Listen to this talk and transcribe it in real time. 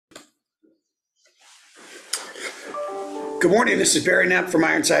Good morning. This is Barry Knapp from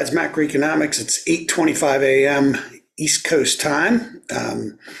Ironsides Macroeconomics. It's 8:25 a.m. East Coast time.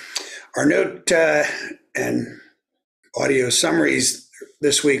 Our note and audio summaries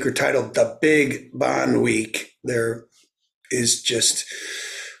this week are titled "The Big Bond Week." There is just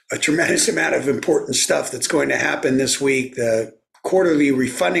a tremendous amount of important stuff that's going to happen this week. The quarterly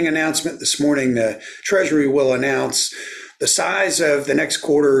refunding announcement this morning, the Treasury will announce the size of the next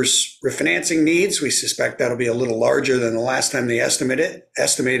quarter's refinancing needs. We suspect that'll be a little larger than the last time they estimated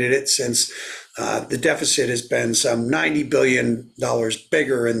it, since the deficit has been some $90 billion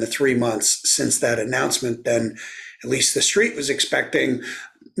bigger in the 3 months since that announcement than at least the street was expecting.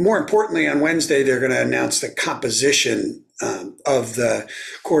 More importantly, on Wednesday, they're going to announce the composition of the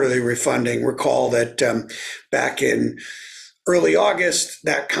quarterly refunding. Recall that back in early August,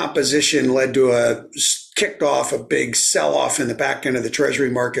 that composition led to kicked off a big sell-off in the back end of the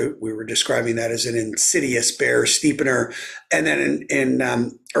Treasury market. We were describing that as an insidious bear steepener. And then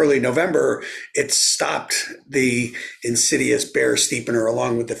in early November, it stopped the insidious bear steepener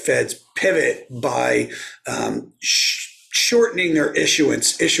along with the Fed's pivot by shortening their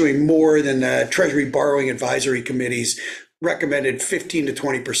issuance, issuing more than the Treasury Borrowing Advisory Committee's recommended 15 to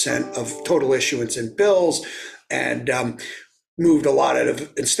 20% of total issuance in bills, and moved a lot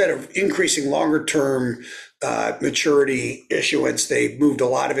of, instead of increasing longer term maturity issuance, they moved a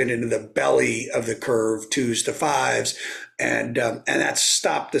lot of it into the belly of the curve, 2s to 5s, and that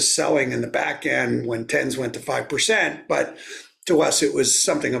stopped the selling in the back end when 10s went to 5%. But to us, it was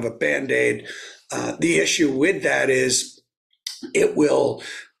something of a Band-Aid. The issue with that is it will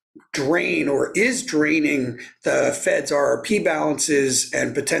drain, or is draining, the Fed's RRP balances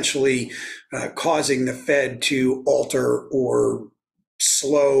and potentially causing the Fed to alter or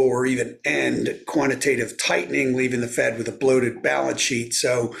slow or even end quantitative tightening, leaving the Fed with a bloated balance sheet.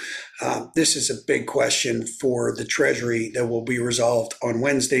 So this is a big question for the Treasury that will be resolved on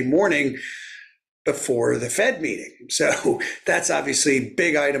Wednesday morning before the Fed meeting. So that's obviously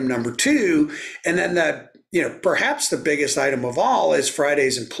big item number two. And then perhaps the biggest item of all is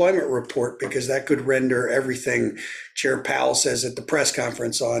Friday's employment report, because that could render everything Chair Powell says at the press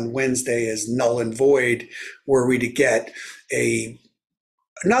conference on Wednesday as null and void, were we to get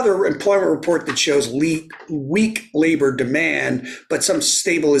another employment report that shows weak labor demand, but some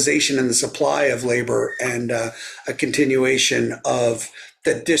stabilization in the supply of labor and a continuation of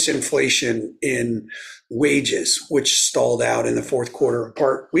the disinflation in wages, which stalled out in the fourth quarter, in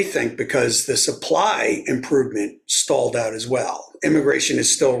part, we think, because the supply improvement stalled out as well. Immigration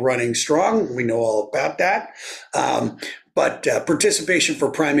is still running strong. We know all about that. But participation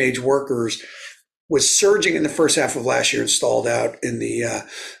for prime age workers was surging in the first half of last year and stalled out in the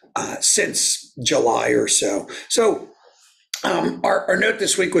since July or so. So our note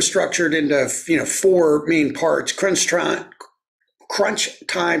this week was structured into four main parts. Crunch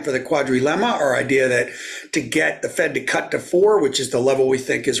time for the Quadrilemma, our idea that to get the Fed to cut to 4, which is the level we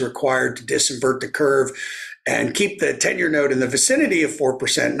think is required to disinvert the curve and keep the 10-year note in the vicinity of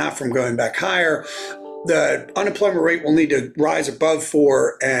 4%, not from going back higher, the unemployment rate will need to rise above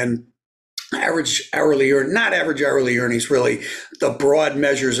 4, and average hourly earnings, really, the broad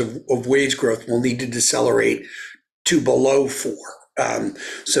measures of wage growth will need to decelerate to below 4.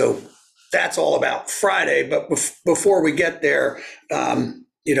 So that's all about Friday. But before we get there,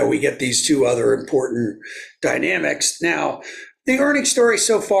 we get these two other important dynamics. Now, the earnings story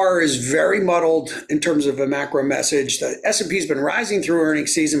so far is very muddled in terms of a macro message. The S&P has been rising through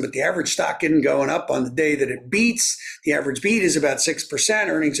earnings season, but the average stock isn't going up on the day that it beats. The average beat is about 6%.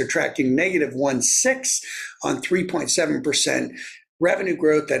 Earnings are tracking negative 1.6 on 3.7% revenue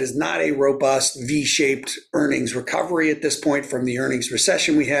growth. That is not a robust V-shaped earnings recovery at this point from the earnings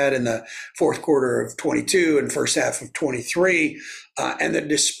recession we had in the fourth quarter of 22 and first half of 23. And the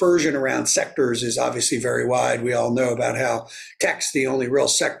dispersion around sectors is obviously very wide. We all know about how tech's the only real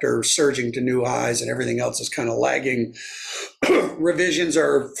sector surging to new highs and everything else is kind of lagging. Revisions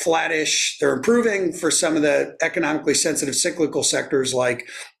are flattish. They're improving for some of the economically sensitive cyclical sectors like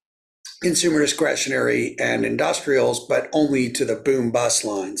consumer discretionary and industrials, but only to the boom bust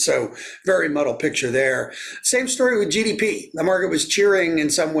line. So very muddled picture there. Same story with GDP. The market was cheering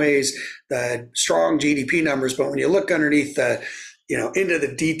in some ways the strong GDP numbers, but when you look underneath the into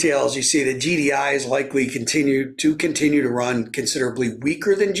the details, you see that GDI is likely continue to run considerably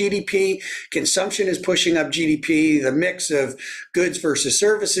weaker than GDP. Consumption is pushing up GDP. The mix of goods versus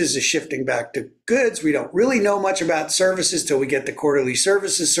services is shifting back to goods. We don't really know much about services till we get the quarterly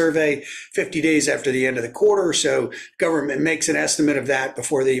services survey 50 days after the end of the quarter. So government makes an estimate of that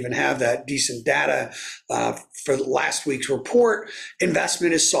before they even have that decent data. For last week's report,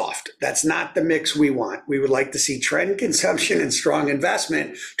 investment is soft. That's not the mix we want. We would like to see trend consumption and strong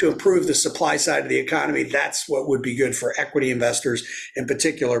investment to improve the supply side of the economy. That's what would be good for equity investors in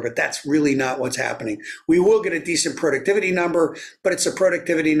particular, but that's really not what's happening. We will get a decent productivity number, but it's a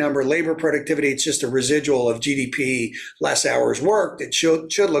productivity number, labor productivity. It's just a residual of GDP, less hours worked. It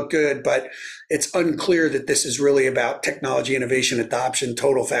should look good, but it's unclear that this is really about technology, innovation, adoption,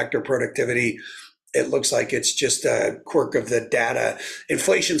 total factor productivity. It looks like it's just a quirk of the data.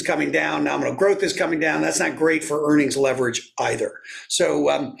 Inflation's coming down, nominal growth is coming down. That's not great for earnings leverage either. So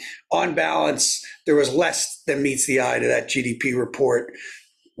on balance, there was less than meets the eye to that GDP report.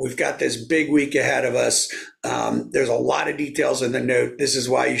 We've got this big week ahead of us. There's a lot of details in the note. This is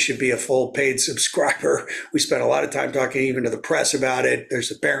why you should be a full paid subscriber. We spent a lot of time talking even to the press about it.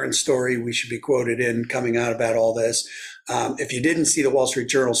 There's a Barron story we should be quoted in coming out about all this. If you didn't see the Wall Street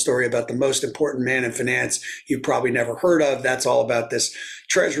Journal story about the most important man in finance you've probably never heard of, that's all about this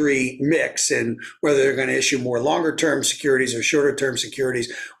Treasury mix and whether they're going to issue more longer term securities or shorter term securities.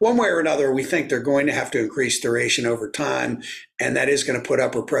 One way or another, we think they're going to have to increase duration over time, and that is going to put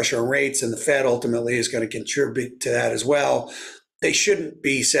upward pressure on rates, and the Fed ultimately is going to contribute to that as well. They shouldn't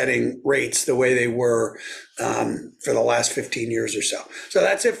be setting rates the way they were for the last 15 years or so. So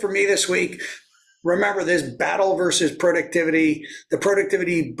that's it for me this week. Remember, this battle versus productivity, the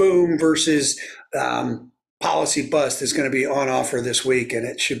productivity boom versus policy bust is going to be on offer this week, and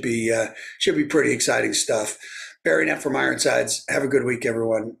it should be pretty exciting stuff. Barry Net from Ironsides. Have a good week,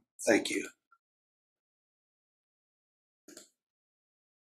 everyone. Thank you.